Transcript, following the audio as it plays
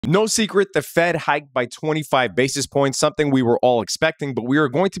No secret, the Fed hiked by 25 basis points, something we were all expecting, but we are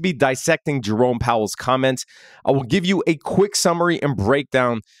going to be dissecting Jerome Powell's comments. I will give you a quick summary and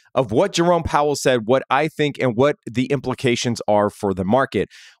breakdown of what Jerome Powell said, what I think, and what the implications are for the market.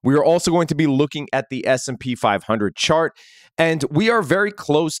 We are also going to be looking at the S&P 500 chart, and we are very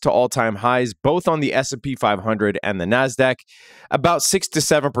close to all-time highs, both on the S&P 500 and the NASDAQ, about 6 to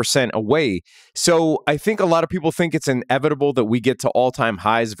 7% away. So I think a lot of people think it's inevitable that we get to all-time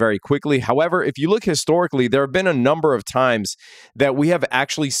highs very quickly. However, if you look historically, there have been a number of times that we have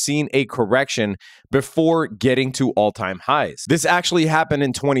actually seen a correction before getting to all-time highs. This actually happened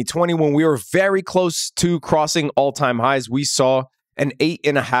in 2020 when we were very close to crossing all-time highs. We saw an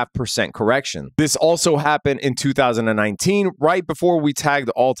 8.5% correction. This also happened in 2019, right before we tagged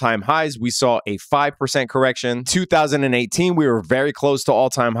all-time highs. We saw a 5% correction. 2018, we were very close to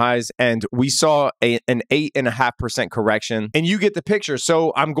all-time highs, and we saw an 8.5% correction. And you get the picture.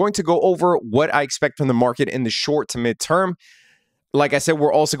 So I'm going to go over what I expect from the market in the short to mid-term. Like I said,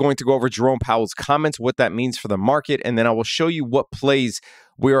 we're also going to go over Jerome Powell's comments, what that means for the market, and then I will show you what plays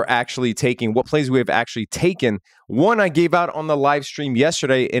we are actually taking, what plays we have actually taken. One I gave out on the live stream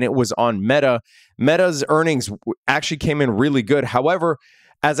yesterday, and it was on Meta. Meta's earnings actually came in really good. However,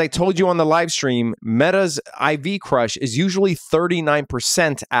 as I told you on the live stream, Meta's IV crush is usually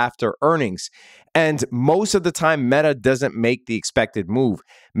 39% after earnings. And most of the time, Meta doesn't make the expected move.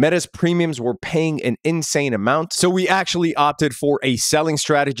 Meta's premiums were paying an insane amount. So we actually opted for a selling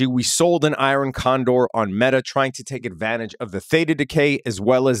strategy. We sold an iron condor on Meta, trying to take advantage of the theta decay as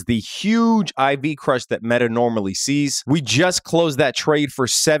well as the huge IV crush that Meta normally sees. We just closed that trade for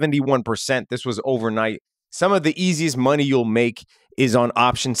 71%. This was overnight. Some of the easiest money you'll make is on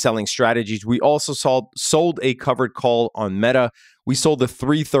option selling strategies. We also sold a covered call on Meta. We sold a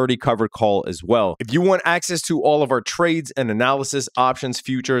 330 covered call as well. If you want access to all of our trades and analysis, options,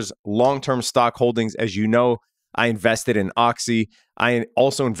 futures, long-term stock holdings, as you know, I invested in Oxy. I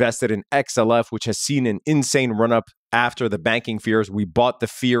also invested in XLF, which has seen an insane run-up after the banking fears. We bought the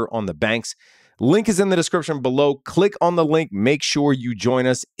fear on the banks. Link is in the description below. Click on the link. Make sure you join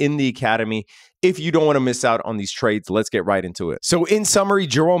us in the academy if you don't want to miss out on these trades. Let's get right into it. So in summary,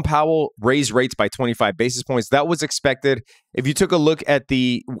 Jerome Powell raised rates by 25 basis points. That was expected. If you took a look at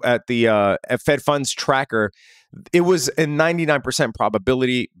the Fed funds tracker, it was a 99%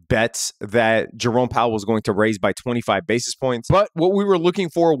 probability bet that Jerome Powell was going to raise by 25 basis points. But what we were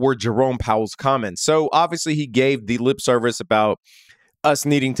looking for were Jerome Powell's comments. So obviously he gave the lip service about us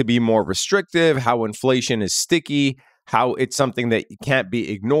needing to be more restrictive, how inflation is sticky, how it's something that can't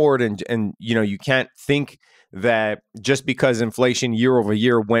be ignored, and you know, you can't think that just because inflation year over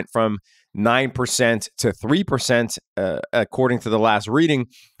year went from 9% to 3%, according to the last reading,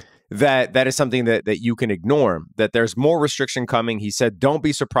 that is something that you can ignore, that there's more restriction coming. He said, don't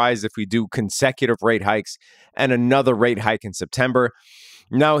be surprised if we do consecutive rate hikes and another rate hike in September.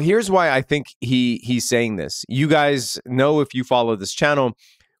 Now, here's why I think he's saying this. You guys know, if you follow this channel,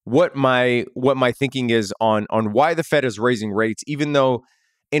 what my thinking is on why the Fed is raising rates, even though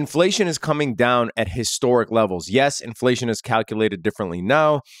inflation is coming down at historic levels. Yes, inflation is calculated differently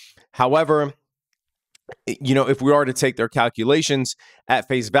now. However, you know, if we are to take their calculations at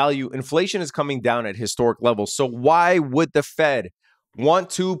face value, inflation is coming down at historic levels. So why would the Fed want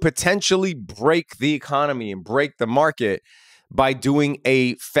to potentially break the economy and break the market by doing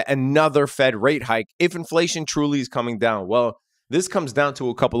another Fed rate hike if inflation truly is coming down? Well, this comes down to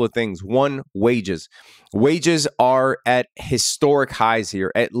a couple of things. One, wages. Wages are at historic highs here,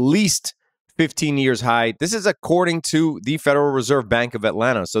 at least 15 years high. This is according to the Federal Reserve Bank of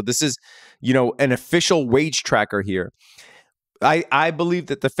Atlanta. So this is, you know, an official wage tracker here. I believe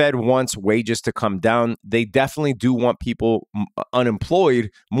that the Fed wants wages to come down. They definitely do want people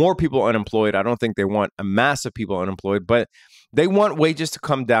unemployed, more people unemployed. I don't think they want a mass of people unemployed, but they want wages to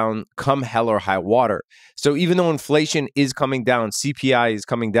come down, come hell or high water. So even though inflation is coming down, CPI is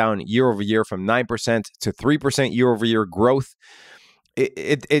coming down year over year from 9% to 3% year over year growth,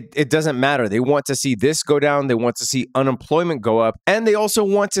 it doesn't matter. They want to see this go down. They want to see unemployment go up. And they also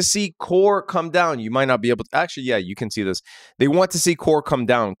want to see core come down. You might not be able to, actually, yeah, you can see this. They want to see core come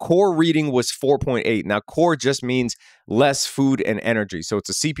down. Core reading was 4.8. Now, core just means less food and energy. So it's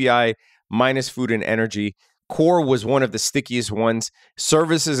a CPI minus food and energy. Core was one of the stickiest ones.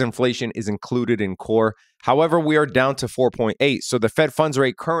 Services inflation is included in core. However, we are down to 4.8. So the Fed funds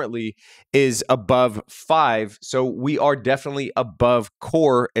rate currently is above 5. So we are definitely above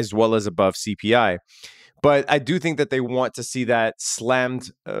core as well as above CPI. But I do think that they want to see that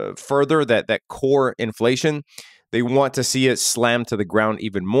slammed further, that core inflation. They want to see it slammed to the ground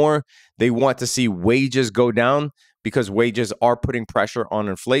even more. They want to see wages go down. because wages are putting pressure on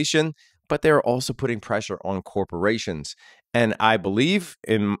inflation, but they're also putting pressure on corporations. And I believe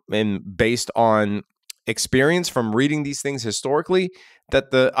in based on experience from reading these things historically, that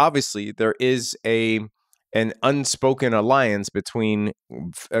obviously there is an unspoken alliance between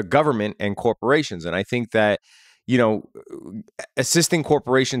government and corporations. And I think that, you know, assisting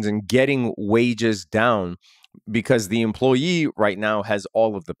corporations in getting wages down, because the employee right now has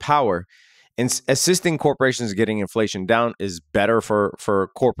all of the power, and assisting corporations getting inflation down is better for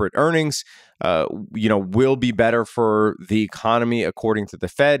corporate earnings, will be better for the economy according to the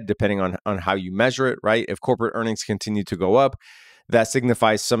Fed, depending on how you measure it, right? If corporate earnings continue to go up, that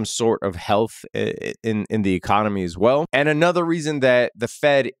signifies some sort of health in the economy as well. And another reason that the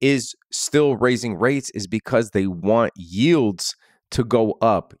Fed is still raising rates is because they want yields to go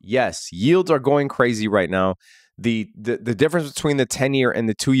up. Yes, yields are going crazy right now. The difference between the 10-year and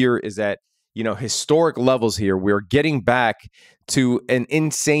the 2-year is that, historic levels here. We're getting back to an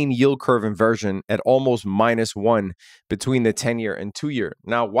insane yield curve inversion at almost -1 between the 10-year and 2-year.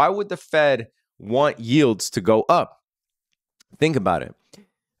 Now, why would the Fed want yields to go up? Think about it.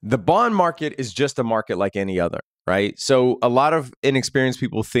 The bond market is just a market like any other, right? So a lot of inexperienced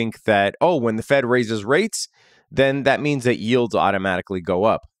people think that, when the Fed raises rates, then that means that yields automatically go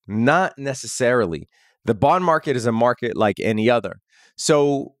up. Not necessarily. The bond market is a market like any other.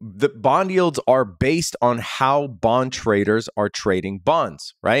 So the bond yields are based on how bond traders are trading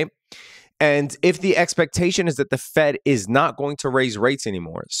bonds, right? And if the expectation is that the Fed is not going to raise rates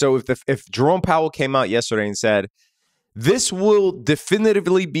anymore. So if Jerome Powell came out yesterday and said, this will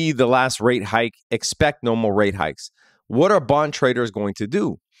definitively be the last rate hike, expect no more rate hikes, what are bond traders going to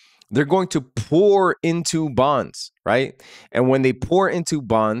do? They're going to pour into bonds, right? And when they pour into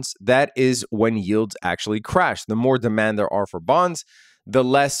bonds, that is when yields actually crash. The more demand there are for bonds, the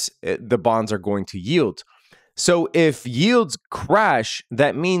less the bonds are going to yield. So if yields crash,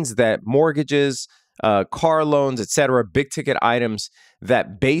 that means that mortgages, car loans, etc., big ticket items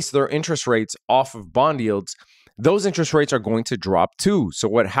that base their interest rates off of bond yields, those interest rates are going to drop too. So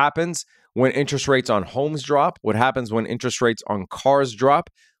what happens when interest rates on homes drop? What happens when interest rates on cars drop?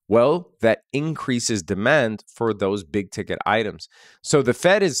 Well, that increases demand for those big ticket items. So the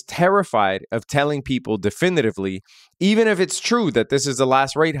Fed is terrified of telling people definitively, even if it's true that this is the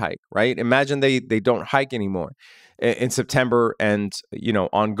last rate hike, right? Imagine they don't hike anymore in September and,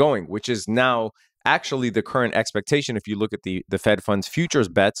 ongoing, which is now actually the current expectation. If you look at the Fed funds futures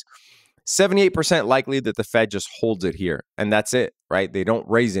bets, 78% likely that the Fed just holds it here and that's it, right? They don't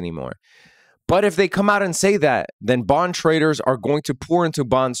raise anymore. But if they come out and say that, then bond traders are going to pour into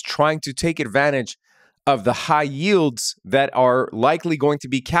bonds trying to take advantage of the high yields that are likely going to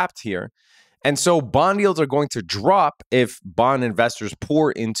be capped here. And so bond yields are going to drop if bond investors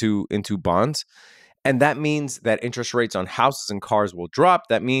pour into bonds. And that means that interest rates on houses and cars will drop.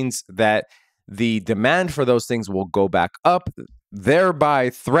 That means that the demand for those things will go back up, thereby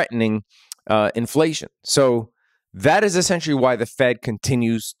threatening inflation. So that is essentially why the Fed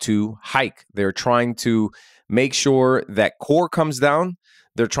continues to hike. They're trying to make sure that core comes down.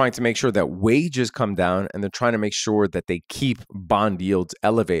 They're trying to make sure that wages come down, and they're trying to make sure that they keep bond yields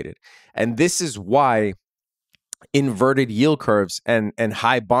elevated. And this is why inverted yield curves and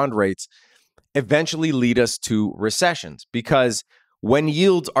high bond rates eventually lead us to recessions, because when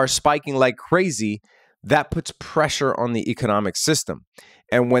yields are spiking like crazy, that puts pressure on the economic system.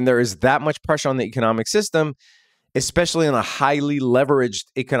 And when there is that much pressure on the economic system, especially in a highly leveraged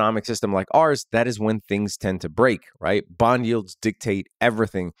economic system like ours, that is when things tend to break, right? Bond yields dictate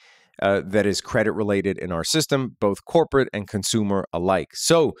everything that is credit related in our system, both corporate and consumer alike.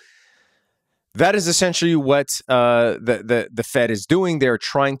 So that is essentially what the Fed is doing. They're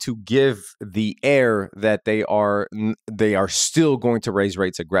trying to give the air that they are still going to raise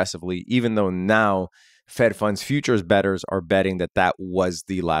rates aggressively, even though now Fed funds futures bettors are betting that was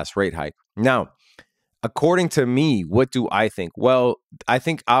the last rate hike. Now, according to me, what do I think? Well, I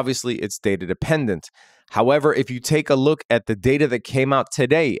think obviously it's data dependent. However, if you take a look at the data that came out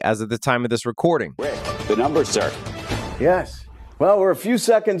today, as of the time of this recording. Rick, the numbers, sir. Yes. Well, we're a few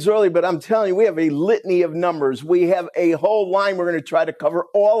seconds early, but I'm telling you, we have a litany of numbers. We have a whole line. We're going to try to cover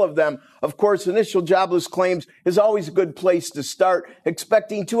all of them. Of course, initial jobless claims is always a good place to start.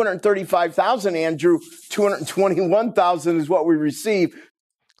 Expecting 235,000, Andrew. 221,000 is what we received.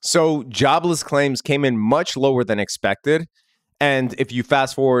 So jobless claims came in much lower than expected. And if you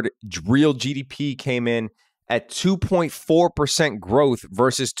fast forward, real GDP came in at 2.4% growth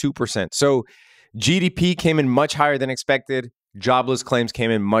versus 2%. So GDP came in much higher than expected. Jobless claims came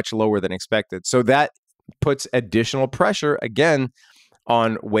in much lower than expected. So that puts additional pressure, again,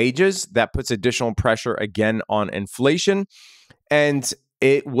 on wages. That puts additional pressure again on inflation. And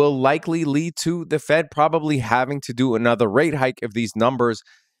it will likely lead to the Fed probably having to do another rate hike if these numbers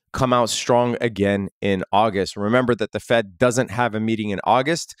come out strong again in August. Remember that the Fed doesn't have a meeting in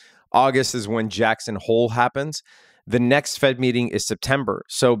August. August is when Jackson Hole happens. The next Fed meeting is September.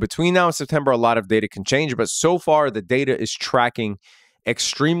 So between now and September, a lot of data can change. But so far, the data is tracking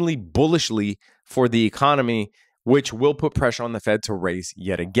extremely bullishly for the economy, which will put pressure on the Fed to raise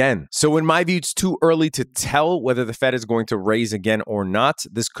yet again. So in my view, it's too early to tell whether the Fed is going to raise again or not.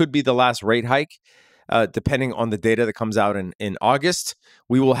 This could be the last rate hike, depending on the data that comes out in August.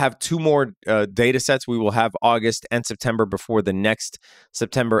 We will have two more data sets. We will have August and September before the next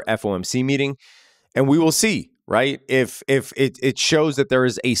September FOMC meeting. And we will see, right? If it shows that there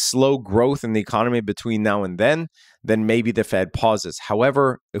is a slow growth in the economy between now and then maybe the Fed pauses.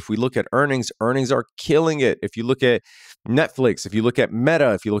 However, if we look at earnings, earnings are killing it. If you look at Netflix, if you look at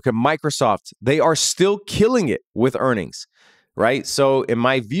Meta, if you look at Microsoft, they are still killing it with earnings, right? So in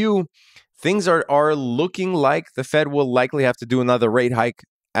my view, things are looking like the Fed will likely have to do another rate hike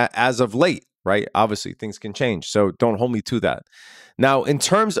as of late, right? Obviously, things can change, so don't hold me to that. Now, in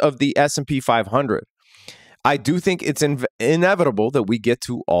terms of the S&P 500, I do think it's inevitable that we get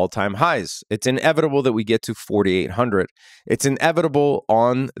to all-time highs. It's inevitable that we get to 4,800. It's inevitable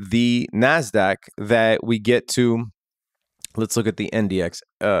on the NASDAQ that we get to, let's look at the index,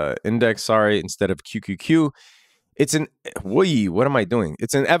 instead of QQQ. What am I doing?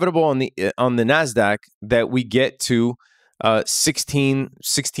 It's inevitable on the NASDAQ that we get to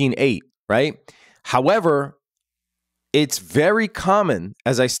 16.8, right? However, it's very common,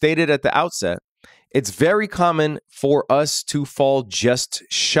 as I stated at the outset, it's very common for us to fall just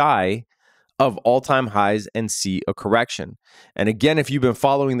shy of all-time highs and see a correction. And again, if you've been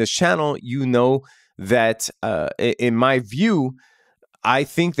following this channel, you know that in my view, I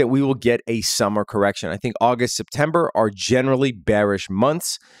think that we will get a summer correction. I think August, September are generally bearish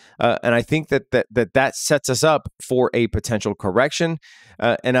months. And I think that sets us up for a potential correction.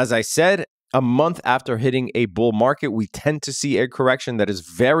 And as I said, a month after hitting a bull market, we tend to see a correction. That is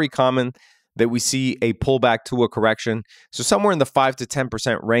very common that we see a pullback to a correction. So somewhere in the 5 to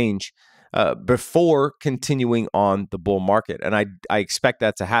 10% range before continuing on the bull market. And I expect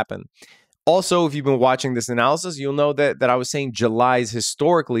that to happen. Also, if you've been watching this analysis, you'll know that I was saying July is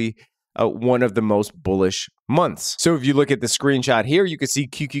historically one of the most bullish months. So if you look at the screenshot here, you can see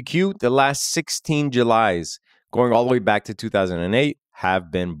QQQ, the last 16 Julys going all the way back to 2008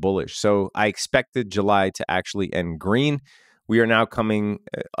 have been bullish. So I expected July to actually end green. We are now coming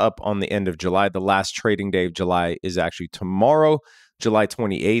up on the end of July. The last trading day of July is actually tomorrow, July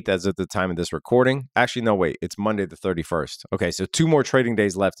 28th, as of the time of this recording. Actually, no, wait, it's Monday the 31st. Okay, so 2 more trading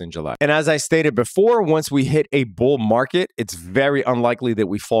days left in July. And as I stated before, once we hit a bull market, it's very unlikely that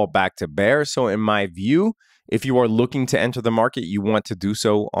we fall back to bear. So in my view, if you are looking to enter the market, you want to do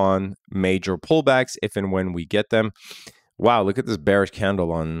so on major pullbacks if and when we get them. Wow, look at this bearish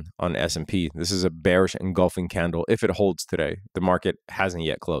candle on S&P. This is a bearish engulfing candle if it holds today. The market hasn't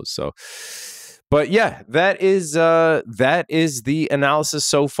yet closed. So, but yeah, that is the analysis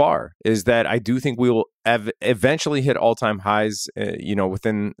so far, is that I do think we will eventually hit all-time highs,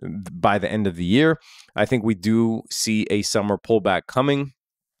 by the end of the year. I think we do see a summer pullback coming,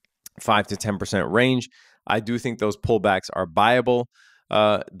 5 to 10% range. I do think those pullbacks are viable.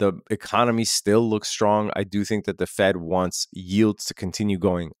 The economy still looks strong. I do think that the Fed wants yields to continue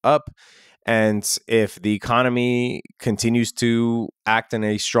going up. And if the economy continues to act in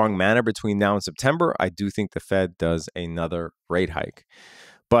a strong manner between now and September, I do think the Fed does another rate hike.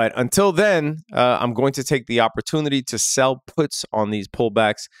 But until then, I'm going to take the opportunity to sell puts on these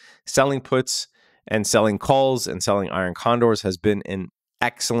pullbacks. Selling puts and selling calls and selling iron condors has been an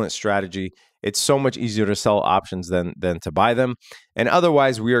excellent strategy. It's so much easier to sell options than to buy them. And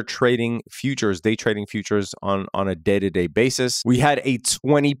otherwise, we are trading futures, day trading futures on a day-to-day basis. We had a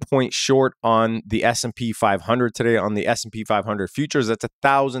 20-point short on the S&P 500 today on the S&P 500 futures. That's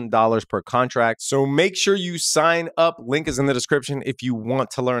 $1,000 per contract. So make sure you sign up. Link is in the description if you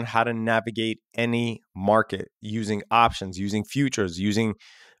want to learn how to navigate any market using options, using futures, using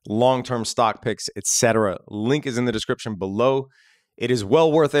long-term stock picks, etc. Link is in the description below. It is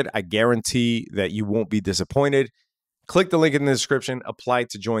well worth it. I guarantee that you won't be disappointed. Click the link in the description, apply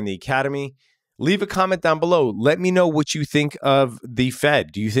to join the academy. Leave a comment down below. Let me know what you think of the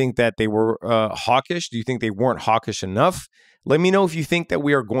Fed. Do you think that they were hawkish? Do you think they weren't hawkish enough? Let me know if you think that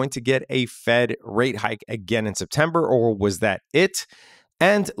we are going to get a Fed rate hike again in September, or was that it?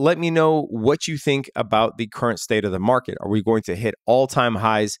 And let me know what you think about the current state of the market. Are we going to hit all-time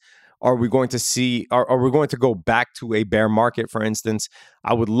highs, Are we going to see, are we going to go back to a bear market, for instance?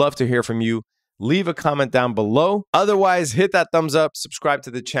 I would love to hear from you. Leave a comment down below. Otherwise, hit that thumbs up, subscribe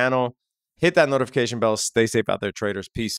to the channel, hit that notification bell. Stay safe out there, traders. Peace.